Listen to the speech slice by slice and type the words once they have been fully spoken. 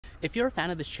If you're a fan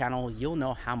of this channel, you'll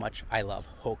know how much I love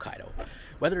Hokkaido.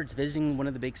 Whether it's visiting one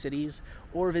of the big cities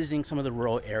or visiting some of the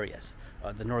rural areas,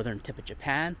 the northern tip of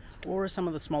Japan, or some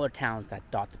of the smaller towns that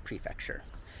dot the prefecture.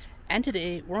 And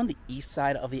today, we're on the east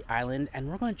side of the island and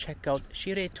we're going to check out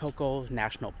Shiretoko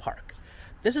National Park.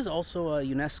 This is also a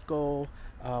UNESCO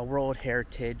World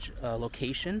Heritage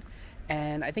location,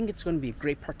 and I think it's going to be a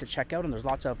great park to check out, and there's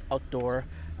lots of outdoor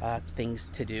things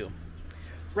to do.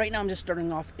 Right now I'm just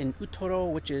starting off in Utoro,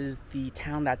 which is the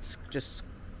town that's just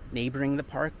neighboring the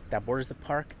park, that borders the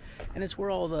park, and it's where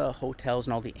all the hotels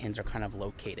and all the inns are kind of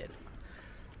located.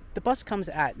 The bus comes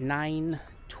at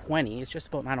 9:20, it's just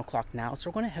about 9 o'clock now, so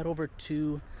we're going to head over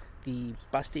to the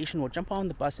bus station. We'll jump on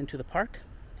the bus into the park,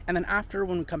 and then after,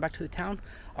 when we come back to the town,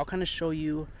 I'll kind of show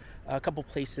you a couple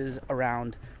places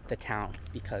around the town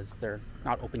because they're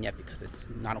not open yet because it's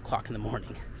 9 o'clock in the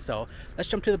morning. So let's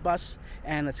jump to the bus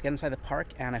and let's get inside the park,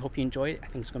 and I hope you enjoy it. I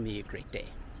think it's going to be a great day.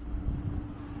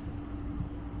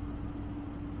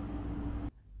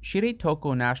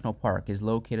 Shiretoko National Park is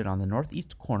located on the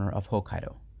northeast corner of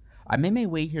Hokkaido. I made my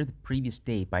way here the previous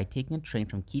day by taking a train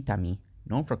from Kitami,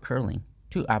 known for curling,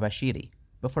 to Abashiri,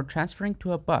 before transferring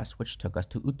to a bus which took us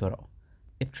to Utoro.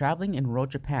 If traveling in rural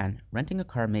Japan, renting a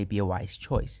car may be a wise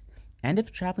choice, and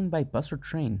if traveling by bus or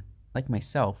train, like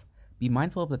myself, be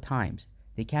mindful of the times.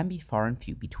 They can be far and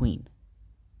few between.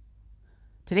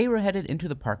 Today we're headed into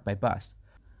the park by bus.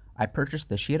 I purchased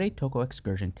the Shiretoko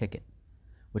Excursion Ticket,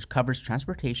 which covers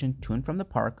transportation to and from the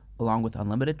park, along with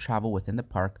unlimited travel within the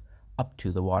park up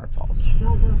to the waterfalls.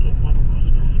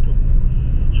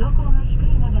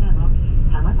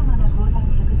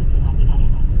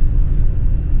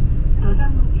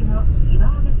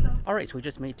 Alright, so we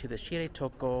just made to the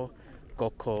Shiretoko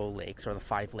Goko lakes, or the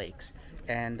 5 lakes,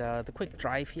 and the quick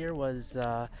drive here was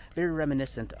very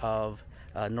reminiscent of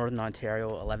Northern Ontario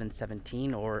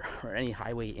 1117 or any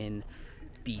highway in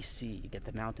BC. You get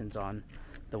the mountains on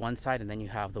the one side and then you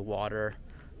have the water,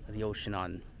 the ocean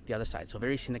on the other side. So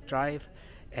very scenic drive,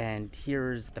 and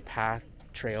here's the path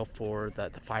trail for the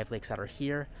 5 lakes that are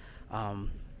here.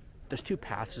 There's 2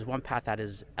 paths. There's one path that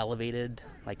is elevated,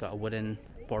 like a wooden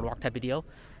boardwalk type of deal,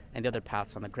 and the other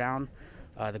path's on the ground.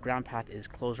 The ground path is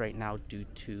closed right now due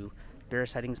to bear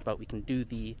sightings, but we can do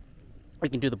the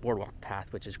boardwalk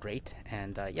path, which is great.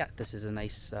 And yeah, this is a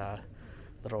nice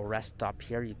little rest stop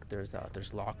here.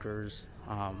 There's lockers,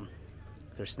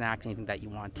 there's snacks, anything that you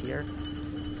want here.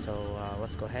 So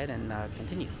let's go ahead and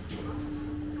continue.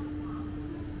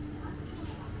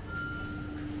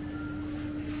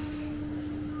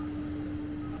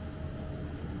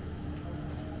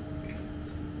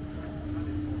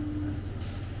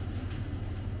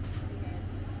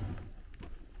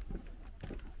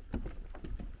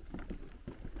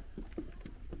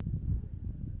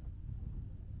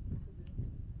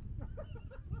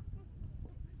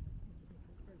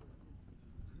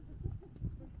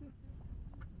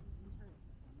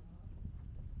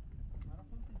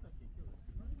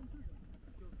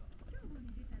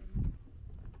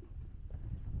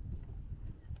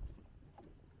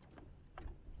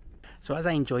 So as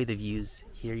I enjoy the views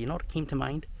here, you know what came to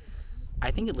mind? I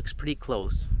think it looks pretty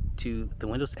close to the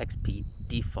Windows XP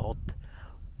default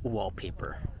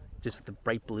wallpaper, just with the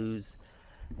bright blues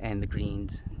and the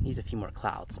greens. Needs a few more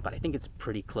clouds, but I think it's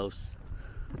pretty close.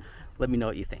 Let me know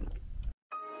what you think.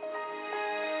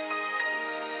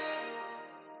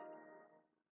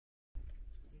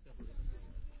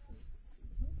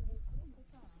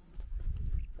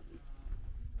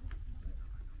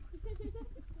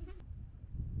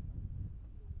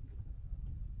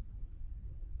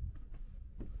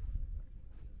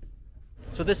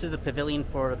 So this is the pavilion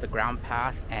for the ground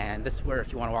path, and this is where,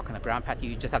 if you want to walk on the ground path,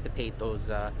 you just have to pay those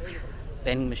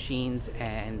vending machines,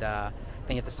 and then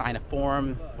you have to sign a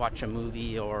form, watch a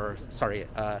movie, or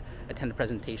attend a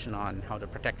presentation on how to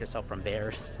protect yourself from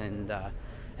bears, and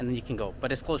then you can go.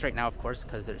 But it's closed right now, of course,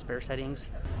 because there's bear sightings.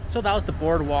 So that was the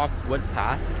boardwalk wood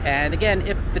path, and again,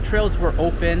 if the trails were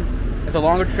open, if the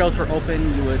longer trails were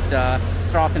open, you would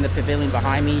start off in the pavilion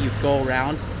behind me, you'd go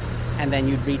around, and then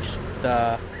you'd reach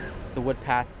the wood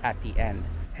path at the end.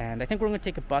 And I think we're going to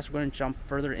take a bus. We're going to jump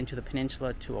further into the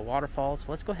peninsula to a waterfall. So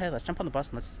let's go ahead, let's jump on the bus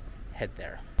and let's head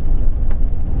there.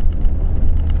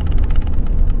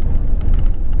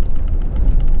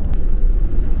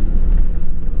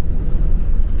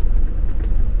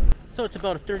 So it's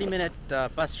about a 30-minute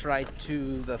bus ride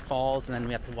to the falls, and then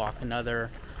we have to walk another,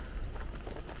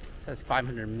 it says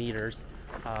 500 meters.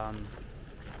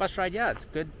 Bus ride, yeah, it's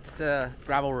good. It's a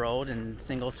gravel road and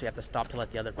single, so you have to stop to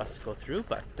let the other buses go through,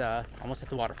 but almost at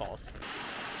the waterfalls.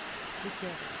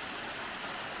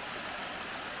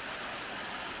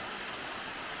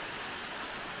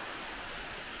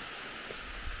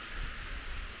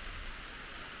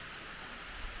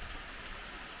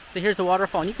 So here's the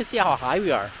waterfall, and you can see how high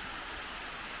we are.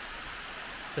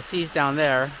 The sea's down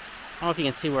there. I don't know if you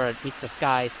can see where it meets the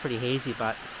sky. It's pretty hazy,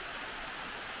 but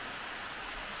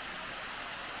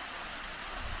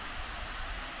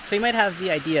so you might have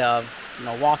the idea of, you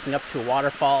know, walking up to a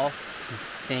waterfall,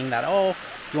 saying that, oh,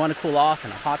 you want to cool off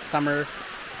in a hot summer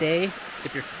day,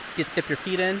 dip your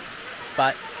feet in,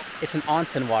 but it's an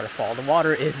onsen waterfall. The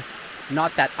water is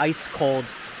not that ice cold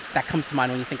that comes to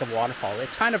mind when you think of waterfall.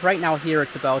 It's kind of, right now here,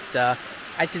 it's about,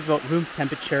 ice is about room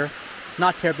temperature,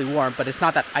 not terribly warm, but it's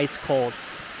not that ice cold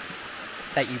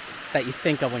that you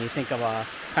think of when you think of a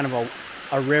kind of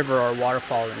a river or a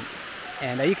waterfall.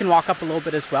 And you can walk up a little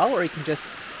bit as well, or you can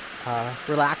just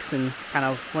relax in kind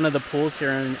of one of the pools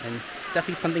here, and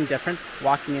definitely something different,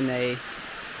 walking in a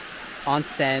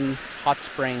onsen, hot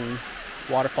spring,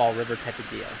 waterfall, river type of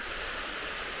deal.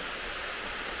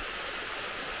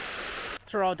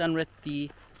 So we're all done with the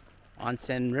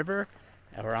onsen river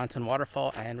or onsen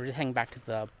waterfall, and we're just heading back to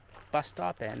the bus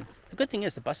stop. And the good thing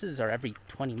is the buses are every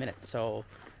 20 minutes, so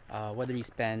whether you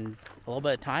spend a little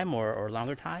bit of time or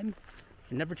longer time,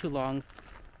 you're never too long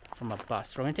from a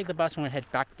bus. So we're going to take the bus and we're going to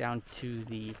head back down to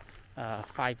the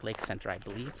Five Lake Center, I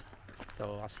believe.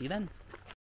 So I'll see you then.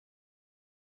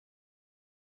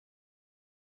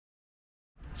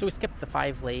 So we skipped the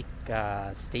Five Lake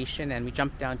station and we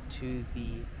jumped down to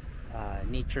the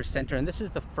nature center, and this is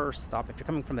the first stop. If you're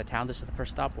coming from the town, this is the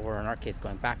first stop, or in our case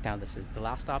going back down, this is the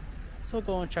last stop. So we'll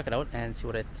go and check it out and see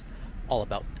what it's all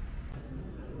about.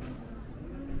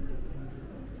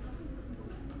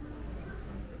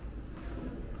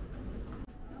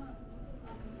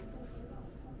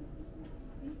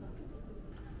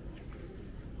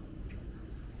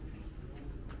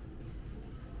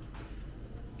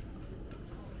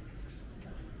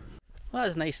 Well,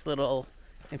 it's a nice little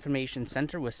information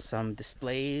center with some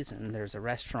displays, and there's a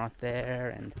restaurant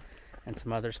there and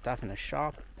some other stuff in a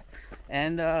shop.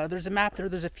 And there's a map there.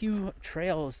 There's a few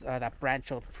trails that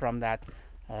branch out from that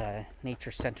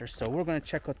nature center. So we're going to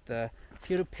check out the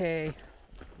Furepe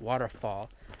waterfall.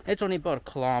 It's only about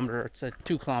 1 kilometer. It's a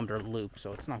 2-kilometer loop,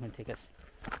 so it's not going to take us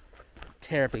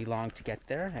terribly long to get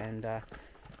there. And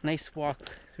nice walk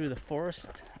through the forest,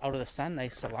 out of the sun.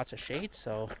 Nice, lots of shade.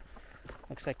 So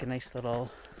looks like a nice little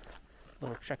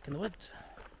trek in the woods.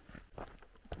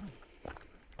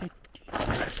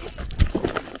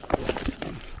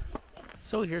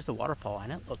 So here's the waterfall,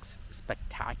 and it looks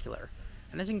spectacular.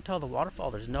 And as you can tell, the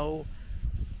waterfall, there's no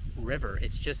river.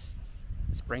 It's just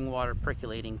spring water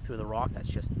percolating through the rock that's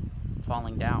just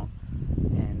falling down.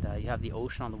 And you have the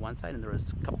ocean on the one side, and there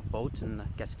was a couple boats and I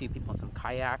guess a few people in some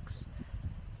kayaks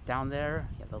down there.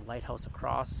 You have the lighthouse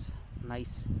across.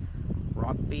 Nice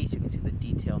rock face. You can see the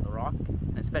detail in the rock,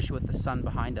 and especially with the sun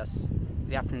behind us,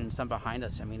 the afternoon sun behind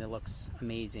us, I mean, it looks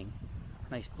amazing.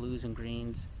 Nice blues and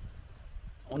greens.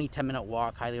 Only 10-minute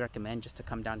walk. Highly recommend just to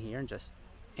come down here and just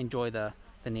enjoy the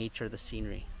nature, the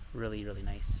scenery. Really, really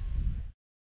nice.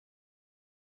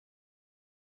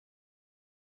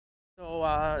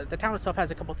 So the town itself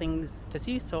has a couple things to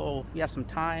see, so we have some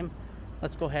time.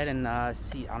 Let's go ahead and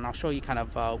see, and I'll show you kind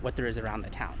of what there is around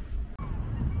the town.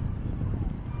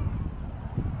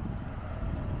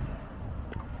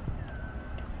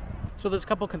 So there's a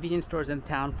couple convenience stores in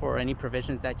town for any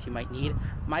provisions that you might need.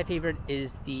 My favorite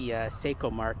is the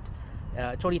Seiko Mart.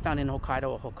 It's only found in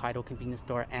Hokkaido, a Hokkaido convenience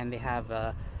store, and they have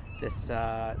this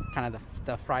kind of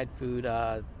the fried food,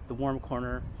 the warm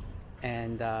corner,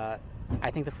 and I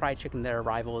think the fried chicken there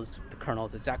rivals the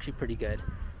Colonel's. It's actually pretty good.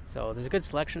 So there's a good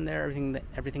selection there,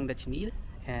 everything that you need,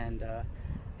 and yeah,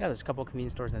 there's a couple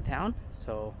convenience stores in the town,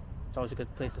 so it's always a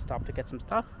good place to stop to get some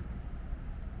stuff.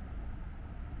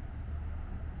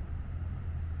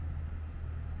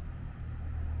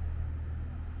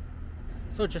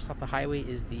 So just off the highway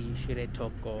is the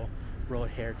Shiretoko World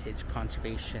Hertiage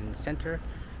Conservation Center,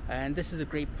 and this is a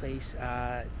great place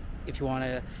if you want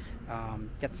to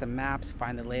get some maps,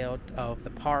 find the layout of the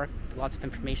park, lots of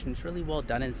information. It's really well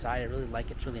done inside. I really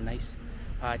like it. It's really nice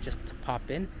just to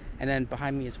pop in. And then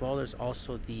behind me as well, there's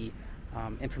also the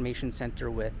information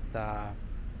center with the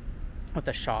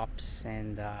shops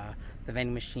and the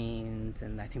vending machines,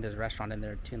 and I think there's a restaurant in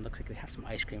there too, and looks like they have some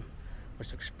ice cream,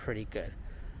 which looks pretty good.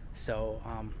 So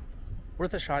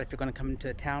worth a shot if you're going to come into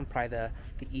the town, probably the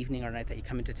evening or night that you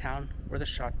come into town. Worth a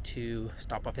shot to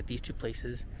stop off at these two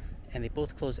places, and they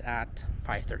both close at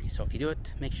 5:30. So if you do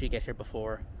it, make sure you get here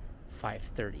before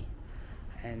 5:30.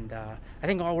 And I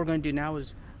think all we're going to do now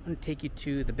is I'm going to take you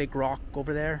to the big rock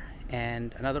over there,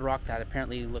 and another rock that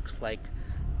apparently looks like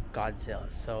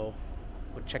Godzilla. So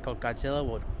we'll check out Godzilla,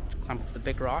 we'll climb up the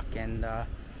big rock, and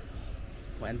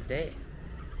we'll end the day.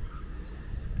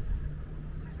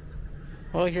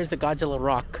 Well, here's the Godzilla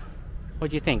rock.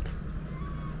 What do you think?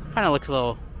 Kind of looks a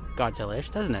little Godzilla-ish,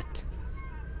 doesn't it?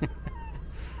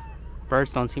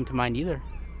 Birds don't seem to mind either.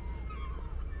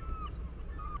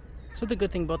 So the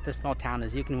good thing about this small town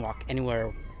is you can walk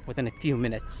anywhere within a few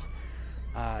minutes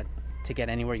to get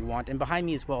anywhere you want. And behind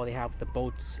me as well, they have the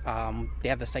boats. They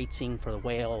have the sightseeing for the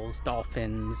whales,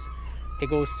 dolphins. It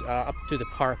goes up through the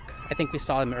park. I think we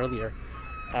saw them earlier.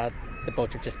 The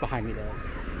boats are just behind me there.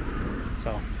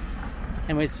 So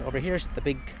anyways, over here's the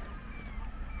big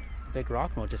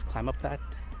rock, and we'll just climb up that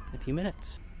in a few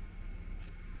minutes.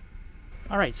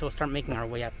 Alright, so we'll start making our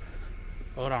way up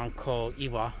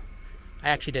Kamuiwakka. I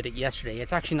actually did it yesterday.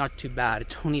 It's actually not too bad.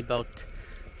 It's only about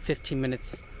 15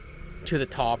 minutes to the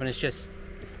top, and it's just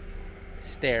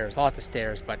stairs, lots of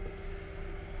stairs, but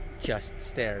just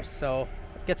stairs. So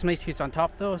get some nice views on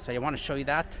top though, so I want to show you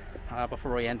that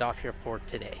before we end off here for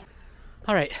today.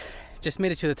 Alright, just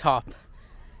made it to the top,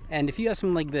 and if you have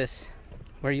something like this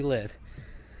where you live,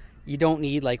 you don't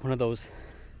need like one of those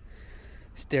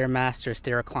Stairmaster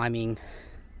stair climbing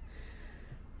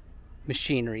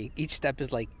machinery. Each step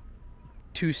is like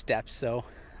 2 steps, so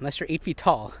unless you're 8 feet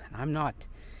tall, and I'm not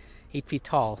 8 feet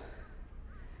tall,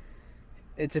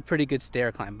 it's a pretty good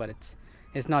stair climb, but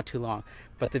it's not too long.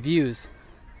 But the views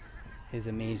is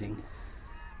amazing.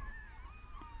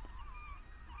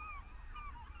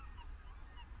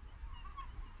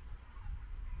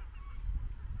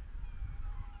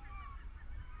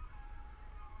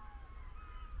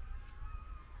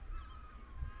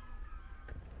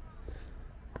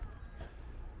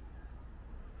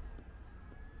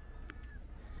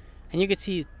 And you can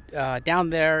see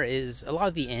down there is a lot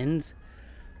of the inns,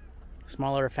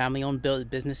 smaller family-owned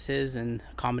businesses and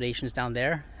accommodations down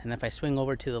there. And if I swing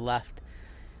over to the left,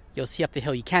 you'll see up the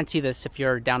hill. You can't see this if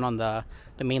you're down on the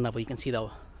main level. You can see the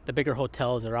bigger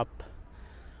hotels are up.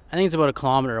 I think it's about 1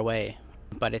 kilometer away,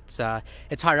 but it's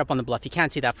higher up on the bluff. You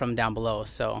can't see that from down below.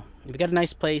 So if you got a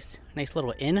nice place, nice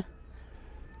little inn,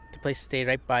 the place to stay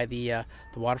right by the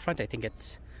waterfront, I think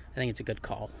it's a good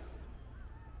call.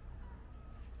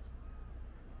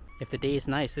 If the day is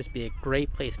nice, this would be a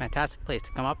great place, fantastic place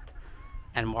to come up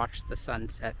and watch the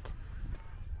sunset.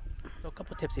 So a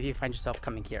couple tips if you find yourself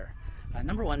coming here.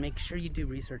 Number one, make sure you do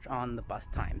research on the bus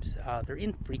times. They're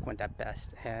infrequent at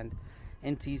best, and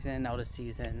in season, out of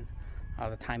season,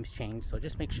 the times change. So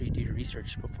just make sure you do your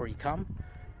research before you come.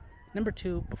 Number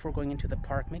two, before going into the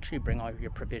park, make sure you bring all of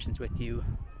your provisions with you.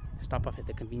 Stop off at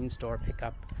the convenience store, pick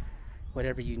up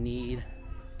whatever you need,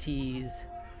 teas,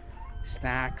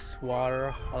 snacks,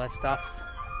 water, all that stuff.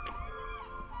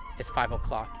 It's 5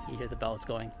 o'clock, you hear the bells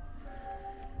going.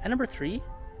 And number three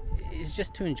is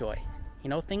just to enjoy. You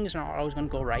know, things are not always going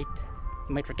to go right.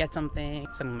 You might forget something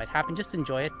might happen. Just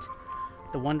enjoy it.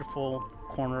 The wonderful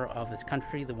corner of this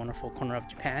country, the wonderful corner of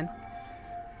Japan.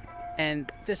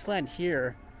 And this land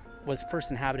here was first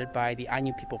inhabited by the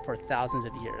Ainu people for thousands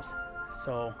of years.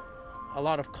 So a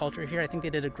lot of culture here. I think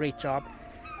they did a great job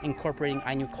incorporating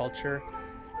Ainu culture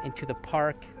into the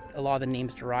park. A lot of the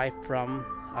names derive from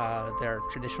their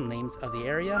traditional names of the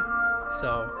area.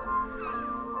 So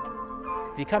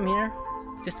if you come here,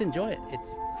 just enjoy it.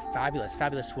 It's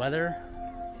fabulous weather.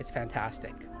 It's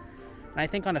fantastic. And I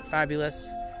think on a fabulous,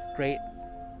 great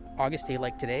August day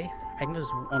like today, I think there's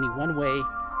only one way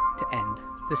to end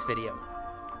this video.